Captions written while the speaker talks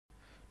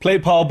Play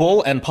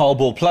Powerball and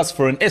Powerball Plus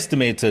for an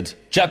estimated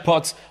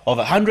jackpot of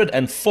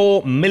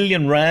 104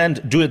 million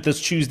rand. Do it this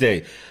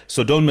Tuesday.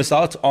 So don't miss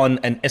out on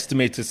an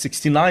estimated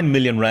 69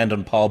 million rand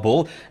on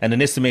Powerball and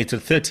an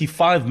estimated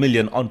 35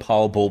 million on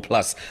Powerball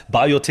Plus.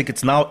 Buy your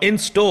tickets now in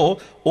store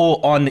or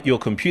on your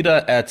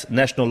computer at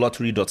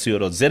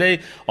nationallottery.co.za,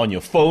 on your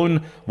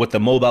phone with the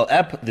mobile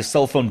app, the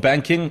cell phone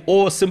banking,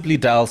 or simply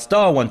dial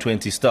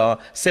 *120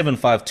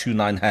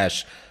 *7529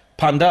 hash.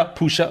 Panda,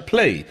 Pusha,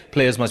 Play.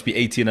 Players must be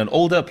 18 and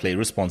older. Play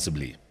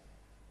responsibly.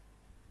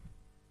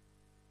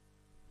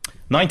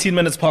 19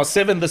 minutes past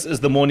 7. This is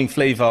the morning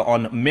flavor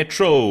on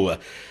Metro.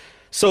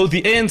 So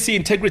the ANC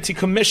Integrity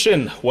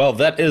Commission, well,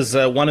 that is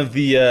one of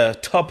the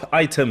top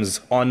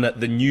items on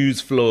the news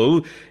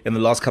flow in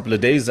the last couple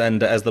of days.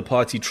 And as the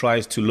party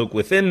tries to look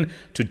within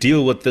to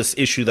deal with this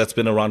issue that's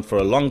been around for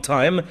a long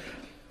time,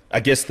 I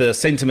guess the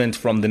sentiment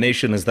from the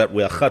nation is that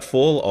we are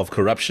full of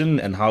corruption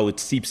and how it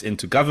seeps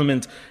into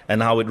government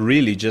and how it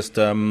really just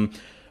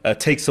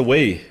takes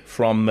away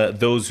from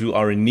those who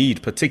are in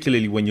need,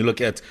 particularly when you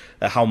look at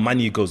how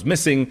money goes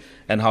missing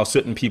and how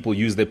certain people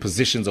use their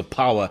positions of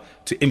power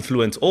to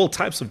influence all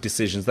types of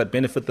decisions that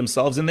benefit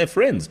themselves and their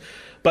friends.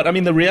 But I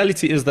mean, the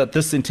reality is that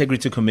this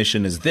Integrity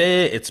Commission is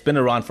there. It's been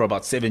around for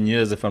about 7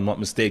 years, if I'm not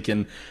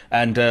mistaken.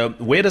 And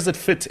where does it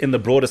fit in the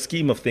broader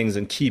scheme of things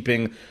in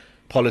keeping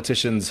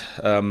politicians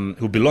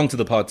who belong to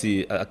the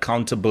party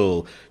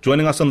accountable?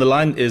 Joining us on the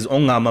line is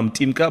Ongama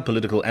Mtimka,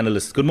 political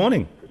analyst. Good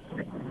morning.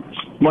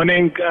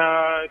 Morning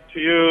to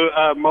you,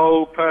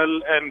 Mo,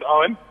 Pearl, and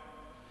Owen.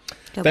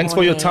 Thanks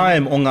for your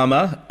time,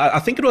 Ongama. I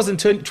think it was in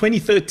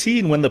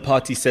 2013 when the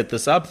party set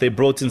this up. They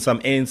brought in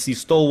some ANC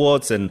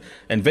stalwarts and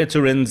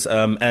veterans,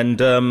 and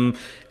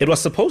it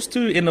was supposed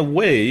to, in a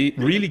way,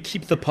 really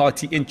keep the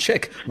party in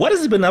check. What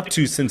has it been up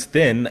to since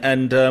then,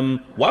 and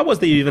why was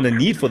there even a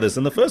need for this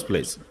in the first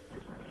place?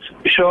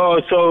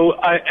 Sure. So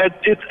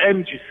at its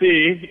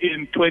NGC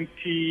in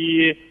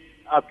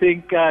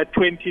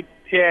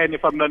 2010,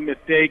 if I'm not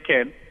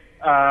mistaken,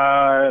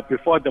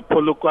 before the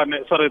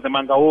the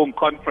Mangaung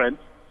conference,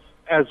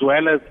 as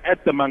well as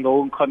at the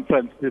Mangaung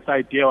conference, this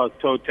idea was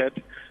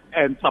touted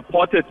and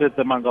supported at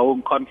the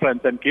Mangaung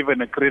conference and given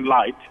a green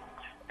light.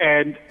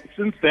 And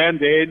since then,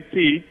 the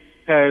ANC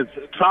has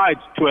tried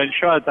to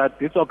ensure that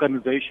this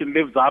organization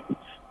lives up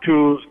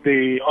to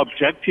the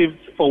objectives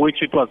for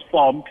which it was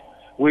formed,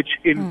 which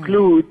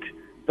include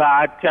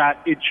that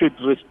it should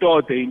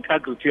restore the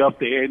integrity of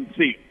the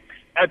ANC.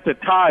 At the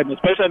time,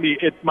 especially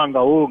at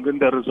Mangaung, in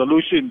the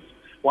resolutions,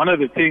 one of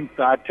the things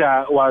that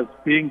was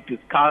being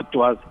discussed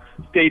was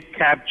state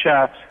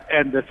capture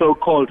and the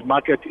so-called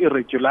market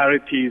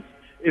irregularities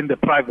in the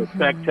private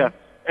sector.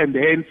 And the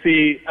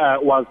ANC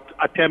was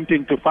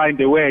attempting to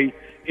find a way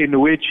in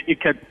which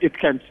it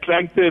can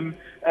strengthen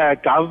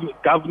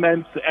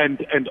governance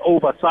and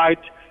oversight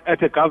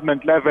at a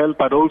government level,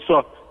 but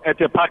also at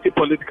a party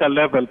political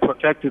level,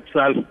 protect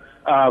itself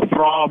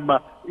from,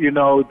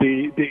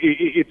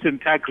 its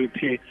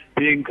integrity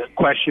being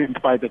questioned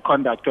by the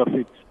conduct of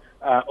its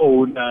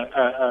own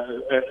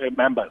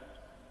members.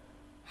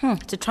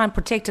 To try and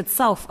protect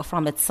itself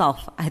from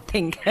itself, I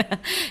think,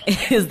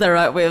 is the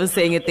right way of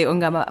saying it, the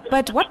Ongama.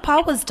 But what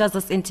powers does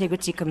this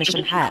Integrity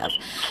Commission have?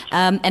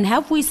 And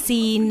have we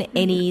seen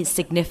any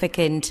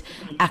significant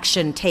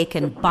action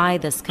taken by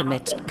this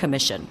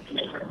commission?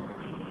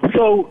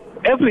 So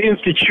every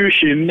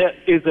institution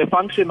is a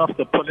function of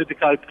the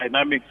political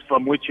dynamics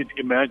from which it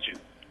emerges.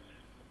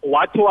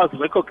 What was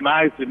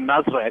recognized in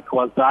Nasrec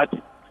was that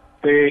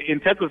the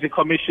Integrity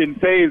Commission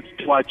failed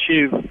to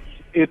achieve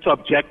its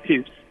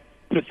objectives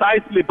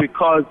precisely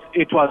because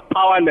it was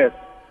powerless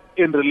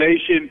in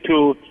relation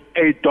to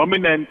a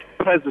dominant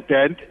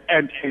president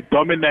and a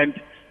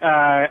dominant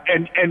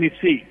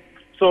NEC.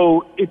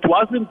 So it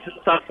wasn't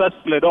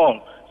successful at all.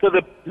 So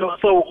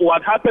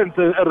what happens,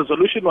 a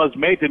resolution was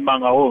made in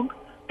Mangaung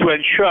to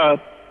ensure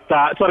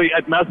that,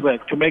 at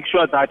Nasrec, to make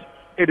sure that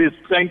it is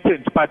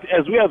strengthened. But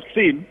as we have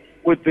seen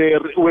with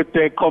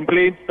the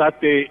complaints that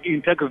the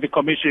Integrity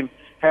Commission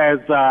has,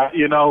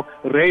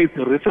 raised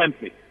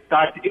recently,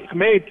 that it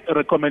made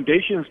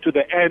recommendations to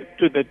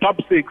the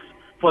top six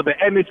for the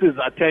NEC's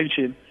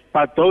attention,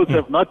 but those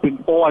have not been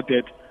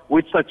forwarded,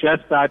 which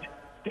suggests that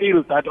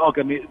still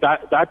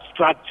that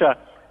structure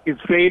is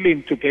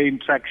failing to gain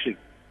traction.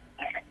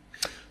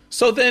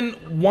 So then,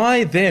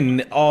 why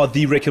then are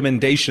the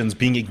recommendations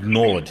being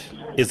ignored?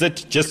 Is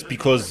it just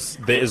because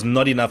there is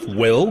not enough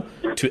will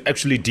to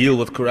actually deal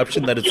with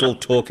corruption, that it's all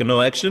talk and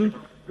no action?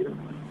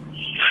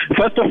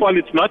 First of all,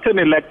 it's not an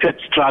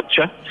elected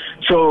structure,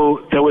 so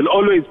there will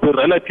always be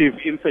relative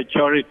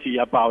insecurity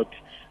about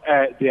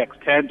the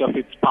extent of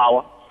its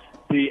power.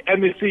 The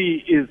NEC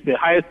is the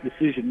highest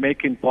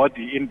decision-making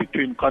body in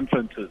between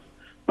conferences,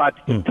 but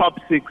the top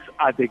six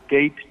are the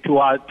gate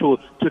to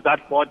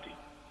that body.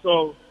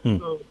 So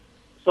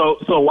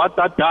what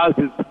that does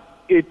is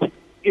it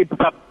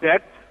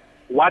subjects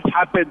what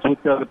happens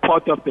with the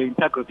report of the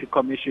Integrity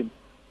Commission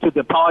to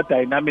the power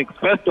dynamics,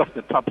 first of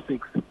the top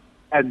six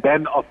and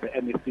then of the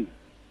NEC.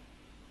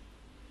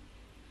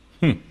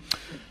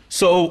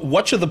 So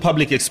what should the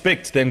public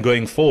expect then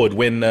going forward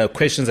when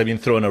questions have been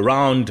thrown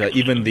around,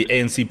 even the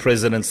ANC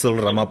president,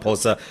 Cyril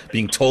Ramaphosa,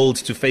 being told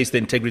to face the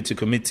Integrity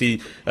Commission,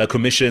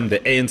 the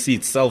ANC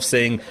itself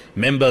saying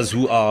members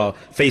who are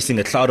facing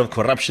a cloud of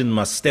corruption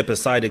must step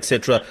aside,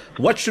 etc.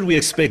 What should we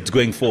expect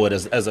going forward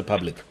as a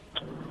public?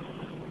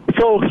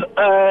 So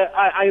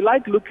I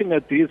like looking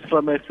at this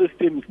from a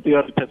systems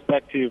theory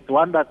perspective,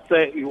 one that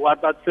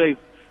says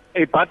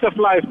a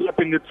butterfly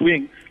flapping its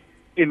wings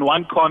in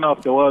one corner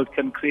of the world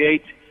can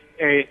create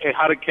a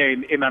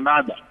hurricane in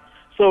another.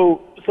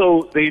 So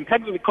the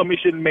Integrity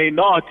Commission may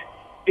not,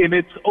 in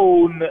its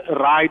own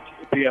right,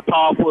 be a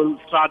powerful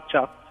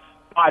structure,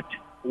 but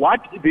what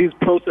these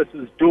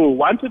processes do,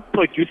 once it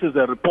produces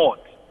a report,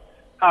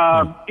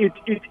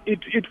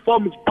 it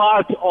forms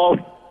part of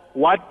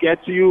what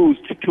gets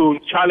used to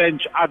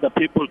challenge other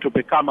people to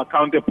become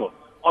accountable,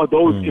 or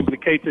those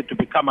implicated to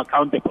become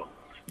accountable.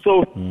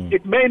 So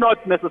it may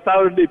not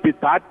necessarily be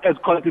that as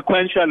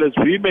consequential as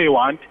we may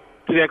want,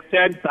 to the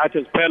extent that,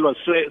 as Pearl was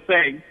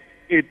saying,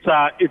 it's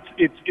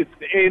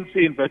the ANC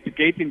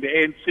investigating the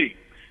ANC.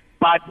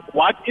 But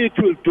what it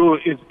will do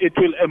is it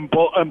will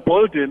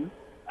embolden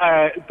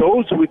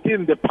those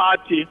within the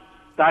party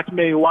that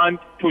may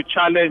want to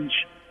challenge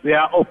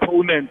their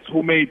opponents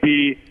who may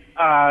be,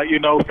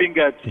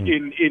 fingered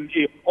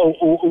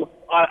or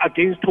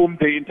against whom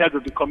the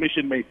Integrity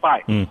Commission may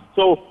fight.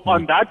 So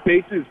on that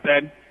basis,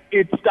 then,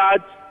 it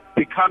starts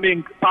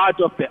becoming part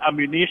of the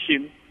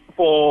ammunition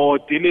for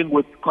dealing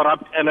with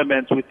corrupt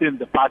elements within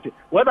the party.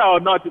 Whether or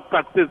not it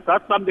succeeds,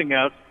 that's something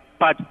else,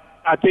 but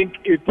I think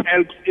it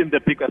helps in the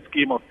bigger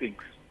scheme of things.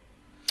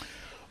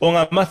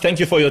 Ongama, thank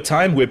you for your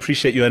time. We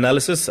appreciate your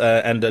analysis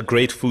and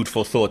great food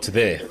for thought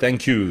there.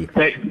 Thank you.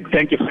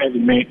 Thank you for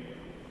having me.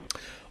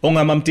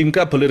 Ongama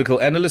Mtimka, political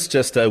analyst,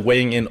 just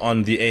weighing in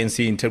on the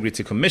ANC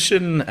Integrity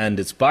Commission and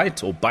its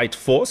bite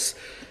force.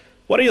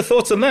 What are your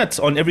thoughts on that,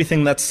 on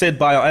everything that's said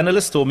by our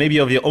analyst, or maybe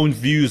of your own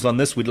views on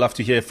this? We'd love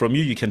to hear from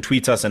you. You can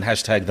tweet us and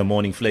hashtag The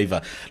Morning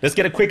Flavor. Let's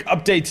get a quick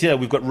update here.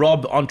 We've got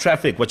Rob on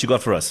traffic. What you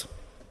got for us?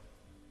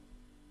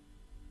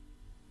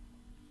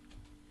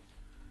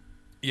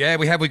 Yeah,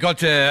 we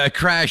got a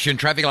crash and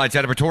traffic lights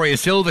out of Pretoria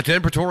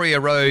Silverton, Pretoria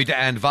Road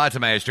and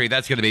Vitameyer Street.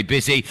 That's going to be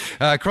busy.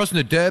 Crossing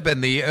the Durban,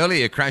 the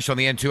earlier crash on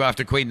the N2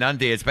 after Queen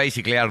Nandi, it's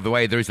basically out of the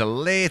way. There is a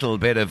little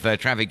bit of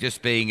traffic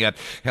just being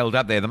held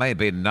up there. There may have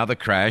been another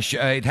crash.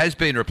 It has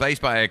been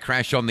replaced by a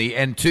crash on the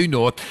N2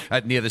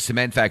 North near the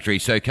cement factory.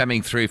 So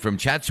coming through from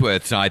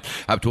Chatsworth side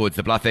up towards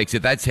the Bluff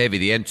exit, that's heavy.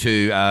 The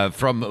N2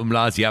 from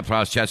Umlazi up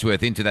past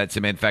Chatsworth into that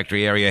cement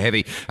factory area,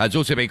 heavy. There's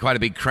also been quite a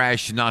big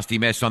crash, nasty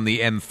mess on the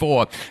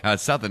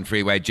M4. Southern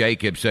Freeway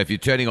Jacob. So if you're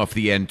turning off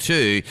the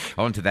N2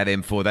 onto that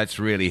M4, that's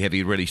really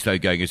heavy, really slow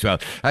going as well.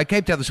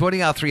 Cape Town this morning,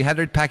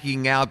 R300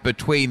 packing out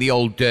between the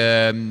old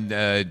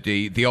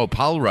the old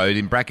Pal Road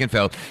in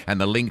Brackenfell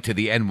and the link to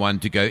the N1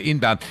 to go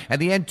inbound.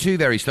 And the N2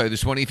 very slow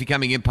this morning. If you're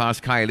coming in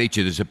past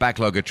Khayelitsha, there's a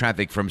backlog of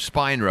traffic from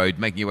Spine Road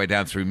making your way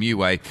down through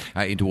Meway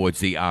in towards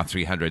the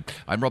R300.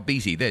 I'm Rob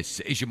Beasy. This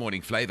is your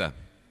Morning Flavour.